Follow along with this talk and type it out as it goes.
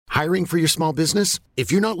Hiring for your small business?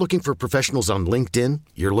 If you're not looking for professionals on LinkedIn,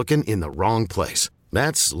 you're looking in the wrong place.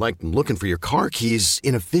 That's like looking for your car keys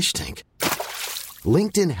in a fish tank.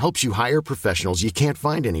 LinkedIn helps you hire professionals you can't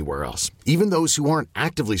find anywhere else, even those who aren't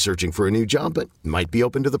actively searching for a new job but might be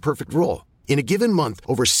open to the perfect role. In a given month,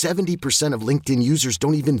 over 70% of LinkedIn users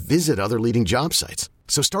don't even visit other leading job sites.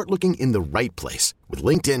 So start looking in the right place. With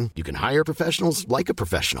LinkedIn, you can hire professionals like a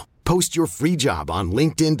professional. Post your free job on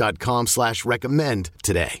linkedin.com/recommend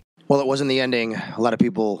today. Well, it wasn't the ending a lot of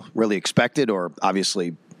people really expected or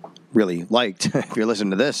obviously really liked. If you're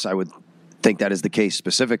listening to this, I would think that is the case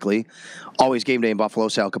specifically. Always game day in Buffalo,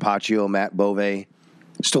 Sal Capaccio, Matt Bove.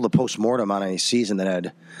 Still the postmortem on a season that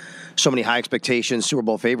had so many high expectations. Super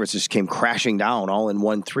Bowl favorites just came crashing down all in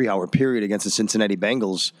one 3-hour period against the Cincinnati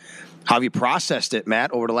Bengals. How have you processed it,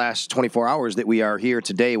 Matt, over the last 24 hours that we are here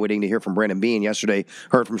today waiting to hear from Brandon Beane? Yesterday,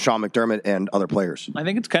 heard from Sean McDermott and other players. I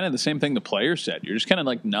think it's kind of the same thing the players said. You're just kind of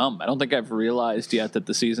like numb. I don't think I've realized yet that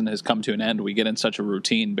the season has come to an end. We get in such a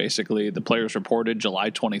routine. Basically, the players reported July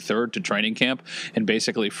 23rd to training camp, and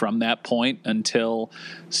basically from that point until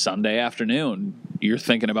Sunday afternoon, you're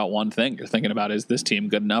thinking about one thing. You're thinking about, is this team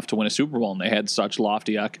good enough to win a Super Bowl? And they had such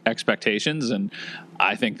lofty expectations, and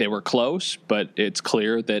I think they were close, but it's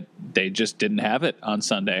clear that they just didn't have it on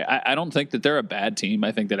Sunday. I don't think that they're a bad team.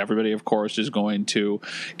 I think that everybody, of course, is going to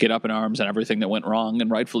get up in arms on everything that went wrong, and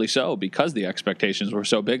rightfully so, because the expectations were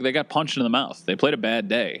so big. They got punched in the mouth. They played a bad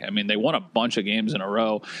day. I mean, they won a bunch of games in a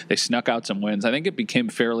row. They snuck out some wins. I think it became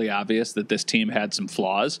fairly obvious that this team had some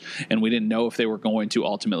flaws, and we didn't know if they were going to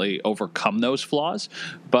ultimately overcome those flaws.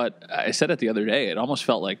 But I said it the other day, it almost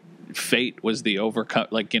felt like fate was the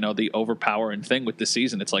the overpowering thing with the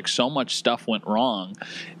season. It's like so much stuff went wrong.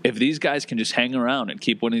 If these guys can just hang around and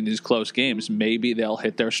keep winning these close games, maybe they'll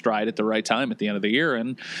hit their stride at the right time at the end of the year,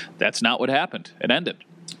 and that's not what happened. It ended.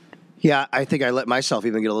 Yeah, I think I let myself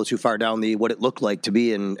even get a little too far down what it looked like to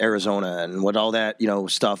be in Arizona and what all that,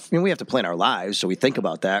 stuff. I mean, we have to plan our lives, so we think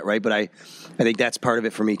about that, right? But I think that's part of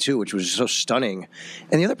it for me too, which was so stunning.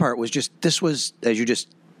 And the other part was just, this was, as you just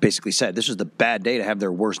basically said, this was the bad day to have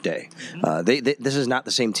their worst day. This is not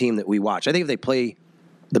the same team that we watch. I think if they play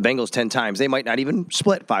the Bengals 10 times, they might not even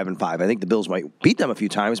split 5-5. I think the Bills might beat them a few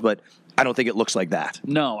times, but I don't think it looks like that.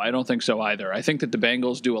 No, I don't think so either. I think that the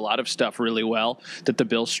Bengals do a lot of stuff really well that the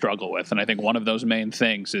Bills struggle with. And I think one of those main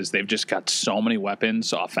things is they've just got so many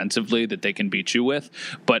weapons offensively that they can beat you with.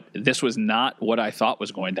 But this was not what I thought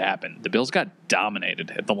was going to happen. The Bills got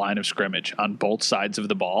dominated at the line of scrimmage on both sides of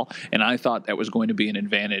the ball. And I thought that was going to be an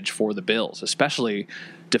advantage for the Bills, especially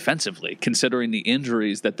defensively, considering the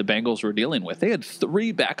injuries that the Bengals were dealing with. They had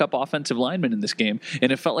 3 backup offensive linemen in this game, and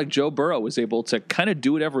it felt like Joe Burrow was able to kind of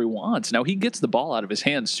do whatever he wants. Now, he gets the ball out of his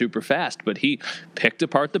hands super fast, but he picked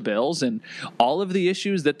apart the Bills, and all of the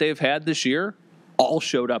issues that they've had this year all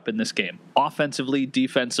showed up in this game, offensively,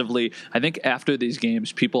 defensively. I think after these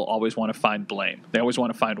games, people always want to find blame. They always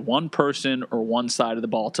want to find one person or one side of the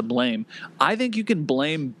ball to blame. I think you can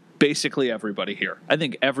blame basically everybody here. I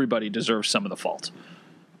think everybody deserves some of the fault.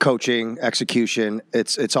 Coaching, execution,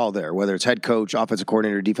 it's all there. Whether it's head coach, offensive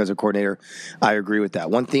coordinator, defensive coordinator, I agree with that.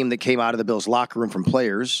 One theme that came out of the Bills' locker room from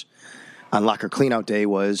players on locker cleanout day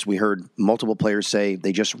was we heard multiple players say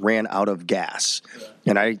they just ran out of gas.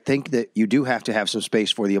 Yeah. And I think that you do have to have some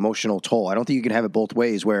space for the emotional toll. I don't think you can have it both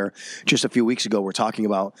ways, where just a few weeks ago we're talking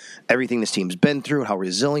about everything this team's been through, how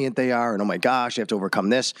resilient they are, and oh my gosh, they have to overcome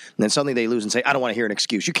this. And then suddenly they lose and say, I don't want to hear an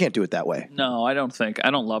excuse. You can't do it that way. No, I don't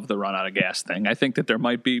love the run out of gas thing. I think that there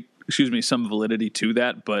might be, some validity to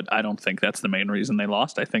that, but I don't think that's the main reason they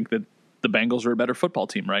lost. I think that the Bengals are a better football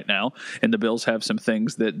team right now, and the Bills have some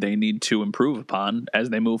things that they need to improve upon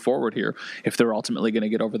as they move forward here if they're ultimately going to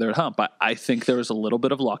get over their hump. I think there was a little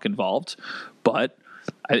bit of luck involved, but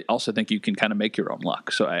I also think you can kind of make your own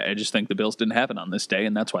luck. So I just think the Bills didn't have it on this day,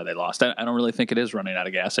 and that's why they lost. I don't really think it is running out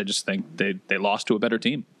of gas. I just think they lost to a better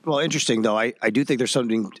team. Well, interesting, though. I do think there's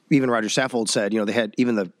something, even Roger Saffold said,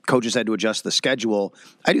 even the coaches had to adjust the schedule.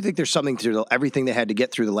 I do think there's something to everything they had to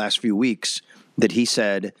get through the last few weeks that he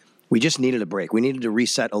said, we just needed a break. We needed to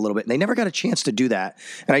reset a little bit. And they never got a chance to do that.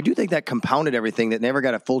 And I do think that compounded everything, that never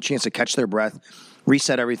got a full chance to catch their breath,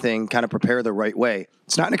 reset everything, kind of prepare the right way.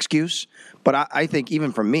 It's not an excuse, but I think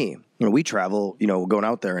even for me, we travel, going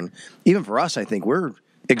out there. And even for us, I think we're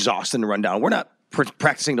exhausted and run down. We're not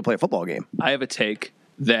practicing to play a football game. I have a take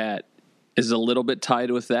that is a little bit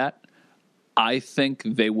tied with that. I think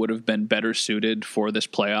they would have been better suited for this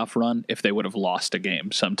playoff run if they would have lost a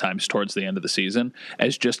game sometimes towards the end of the season,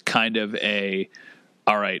 as just kind of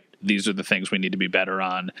all right, these are the things we need to be better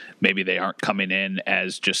on. Maybe they aren't coming in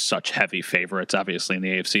as just such heavy favorites. Obviously, in the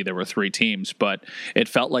AFC, there were 3 teams, but it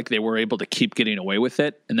felt like they were able to keep getting away with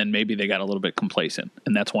it, and then maybe they got a little bit complacent,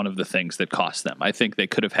 and that's one of the things that cost them. I think they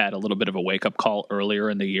could have had a little bit of a wake-up call earlier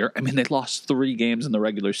in the year. I mean, they lost 3 games in the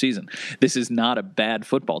regular season. This is not a bad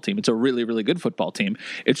football team. It's a really, really good football team.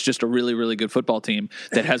 It's just a really, really good football team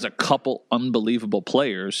that has a couple unbelievable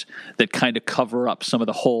players that kind of cover up some of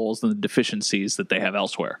the holes and the deficiencies that they have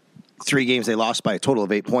elsewhere. 3 games they lost by a total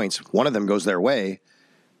of 8 points. One of them goes their way.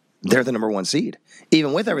 They're the number 1 seed.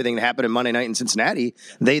 Even with everything that happened in Monday night in Cincinnati,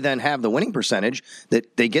 they then have the winning percentage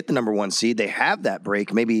that they get the number 1 seed. They have that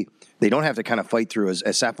break. Maybe they don't have to kind of fight through, as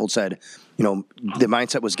Saffold said, the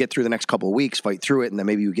mindset was get through the next couple of weeks, fight through it, and then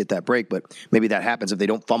maybe you get that break. But maybe that happens if they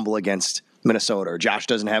don't fumble against Minnesota, or Josh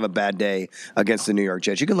doesn't have a bad day against the New York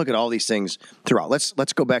Jets. You can look at all these things throughout.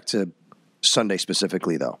 Let's go back to Sunday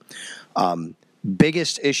specifically, though.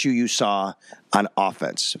 Biggest issue you saw on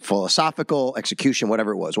offense, philosophical, execution,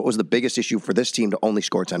 whatever it was. What was the biggest issue for this team to only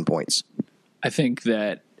score 10 points? I think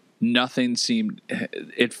that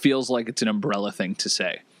it feels like it's an umbrella thing to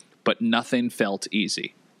say, but nothing felt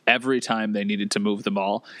easy. Every time they needed to move the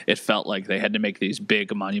ball, it felt like they had to make these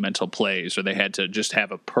big monumental plays, or they had to just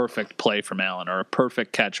have a perfect play from Allen or a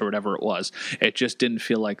perfect catch or whatever it was. It just didn't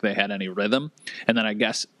feel like they had any rhythm. And then I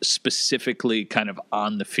guess specifically kind of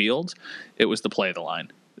on the field, it was the play of the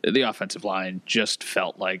line. The offensive line just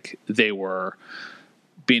felt like they were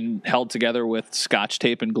being held together with scotch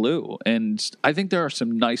tape and glue. And I think there are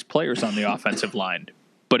some nice players on the offensive line,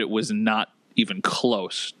 but it was not even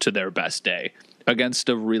close to their best day against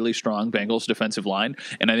a really strong Bengals defensive line.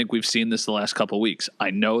 And I think we've seen this the last couple of weeks. I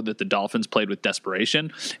know that the Dolphins played with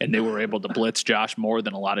desperation, and they were able to blitz Josh more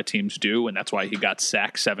than a lot of teams do, and that's why he got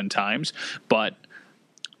sacked 7 times. But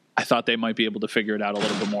I thought they might be able to figure it out a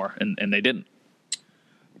little bit more, and they didn't.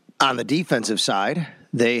 On the defensive side,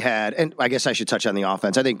 they had, and I guess I should touch on the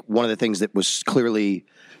offense. I think one of the things that was clearly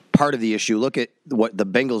part of the issue, look at what the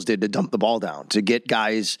Bengals did to dump the ball down, to get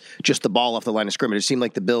guys just the ball off the line of scrimmage. It seemed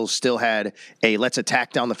like the Bills still had a let's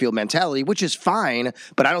attack down the field mentality, which is fine,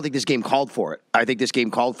 but I don't think this game called for it. I think this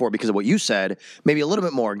game called for it because of what you said, maybe a little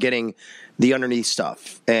bit more, getting the underneath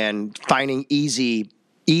stuff and finding easy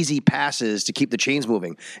passes to keep the chains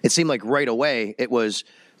moving. It seemed like right away it was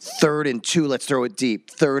 3rd and 2, let's throw it deep.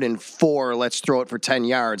 3rd and 4, let's throw it for 10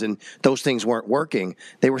 yards. And those things weren't working.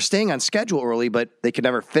 They were staying on schedule early, but they could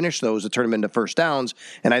never finish those to turn them into first downs.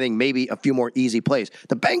 And I think maybe a few more easy plays.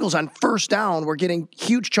 The Bengals on first down were getting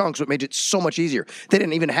huge chunks, what made it so much easier. They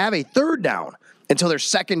didn't even have a 3rd down until their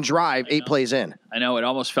second drive, 8 plays in. I know it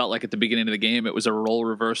almost felt like at the beginning of the game it was a role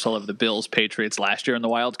reversal of the Bills-Patriots last year in the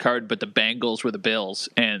wild card, but the Bengals were the Bills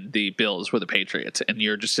and the Bills were the Patriots. And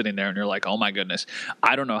you're just sitting there and you're like, oh my goodness,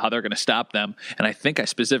 I don't know how they're going to stop them. And I think I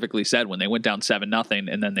specifically said when they went down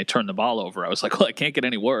 7-0 and then they turned the ball over, I was like, well, it can't get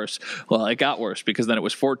any worse. Well, it got worse because then it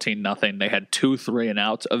was 14-0. They had 2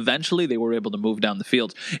 3-and-outs. Eventually they were able to move down the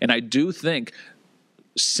field. And I do think,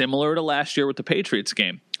 similar to last year with the Patriots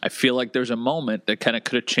game, I feel like there's a moment that kind of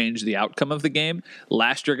could have changed the outcome of the game.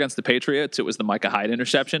 Last year against the Patriots, it was the Micah Hyde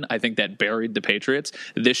interception. I think that buried the Patriots.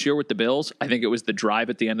 This year with the Bills, I think it was the drive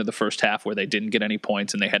at the end of the first half where they didn't get any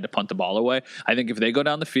points and they had to punt the ball away. I think if they go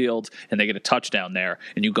down the field and they get a touchdown there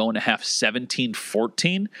and you go into half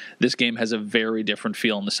 17-14, this game has a very different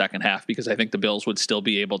feel in the second half because I think the Bills would still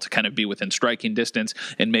be able to kind of be within striking distance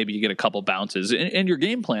and maybe you get a couple bounces. And your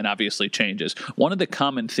game plan obviously changes. One of the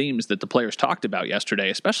common themes that the players talked about yesterday,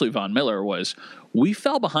 especially Von Miller, was we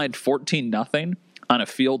fell behind 14-0 on a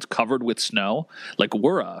field covered with snow. Like,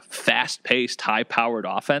 we're a fast-paced, high-powered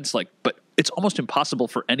offense, but it's almost impossible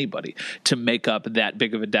for anybody to make up that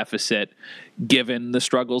big of a deficit given the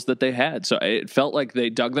struggles that they had. So it felt like they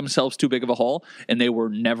dug themselves too big of a hole, and they were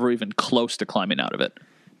never even close to climbing out of it.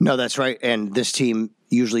 No, that's right. And this team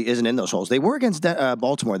usually isn't in those holes. They were against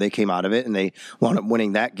Baltimore. They came out of it, and they wound up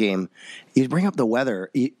winning that game. You bring up the weather.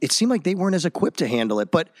 It seemed like they weren't as equipped to handle it.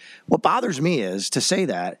 But what bothers me is to say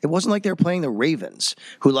that it wasn't like they were playing the Ravens,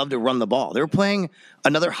 who love to run the ball. They were playing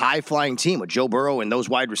another high-flying team with Joe Burrow and those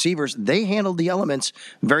wide receivers. They handled the elements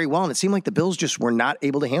very well, and it seemed like the Bills just were not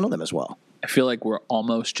able to handle them as well. I feel like we're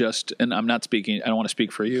almost just, and I'm not speaking, I don't want to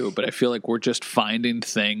speak for you, but I feel like we're just finding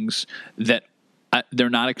things that they're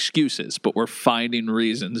not excuses, but we're finding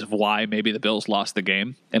reasons of why maybe the Bills lost the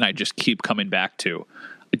game. And I just keep coming back to,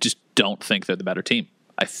 I just don't think they're the better team.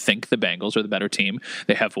 I think the Bengals are the better team.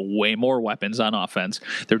 They have way more weapons on offense.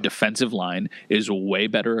 Their defensive line is way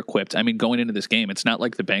better equipped. I mean, going into this game, it's not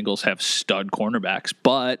like the Bengals have stud cornerbacks,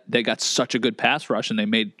 but they got such a good pass rush and they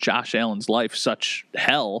made Josh Allen's life such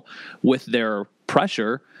hell with their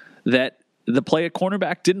pressure that the play at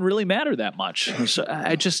cornerback didn't really matter that much. So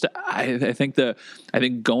I think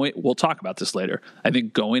we'll talk about this later. I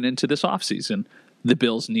think going into this offseason, the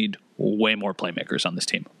Bills need way more playmakers on this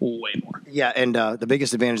team. Way more. Yeah, and the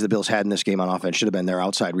biggest advantage the Bills had in this game on offense should have been their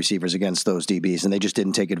outside receivers against those DBs, and they just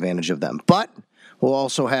didn't take advantage of them. But we'll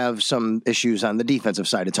also have some issues on the defensive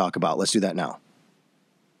side to talk about. Let's do that now.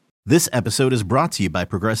 This episode is brought to you by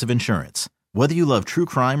Progressive Insurance. Whether you love true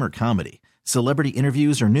crime or comedy, celebrity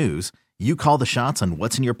interviews or news, you call the shots on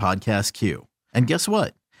what's in your podcast queue. And guess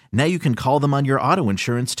what? Now you can call them on your auto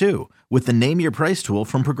insurance too with the Name Your Price tool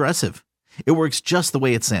from Progressive. It works just the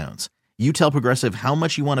way it sounds. You tell Progressive how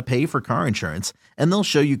much you want to pay for car insurance, and they'll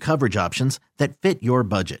show you coverage options that fit your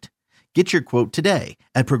budget. Get your quote today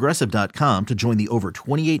at Progressive.com to join the over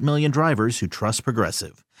 28 million drivers who trust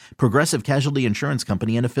Progressive. Progressive Casualty Insurance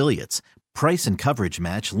Company and Affiliates. Price and coverage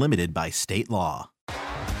match limited by state law.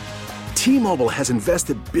 T-Mobile has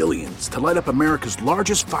invested billions to light up America's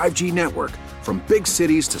largest 5G network, from big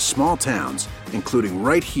cities to small towns, including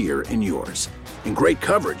right here in yours. And great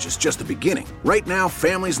coverage is just the beginning. Right now,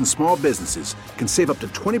 families and small businesses can save up to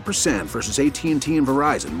 20% versus AT&T and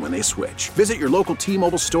Verizon when they switch. Visit your local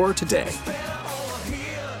T-Mobile store today.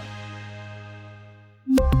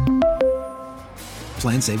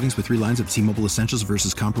 Plan savings with 3 lines of T-Mobile Essentials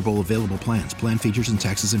versus comparable available plans. Plan features and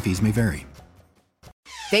taxes and fees may vary.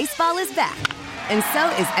 Baseball is back, and so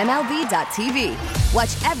is MLB.tv.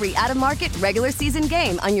 Watch every out-of-market regular season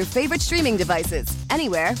game on your favorite streaming devices,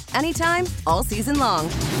 anywhere, anytime, all season long.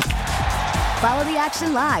 Follow the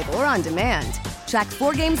action live or on demand. Track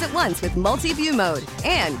 4 games at once with multi-view mode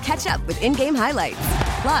and catch up with in-game highlights.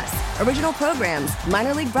 Plus, original programs,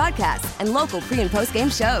 minor league broadcasts, and local pre- and post-game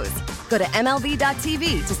shows. Go to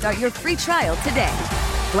MLB.tv to start your free trial today.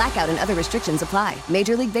 Blackout and other restrictions apply.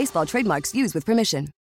 Major League Baseball trademarks used with permission.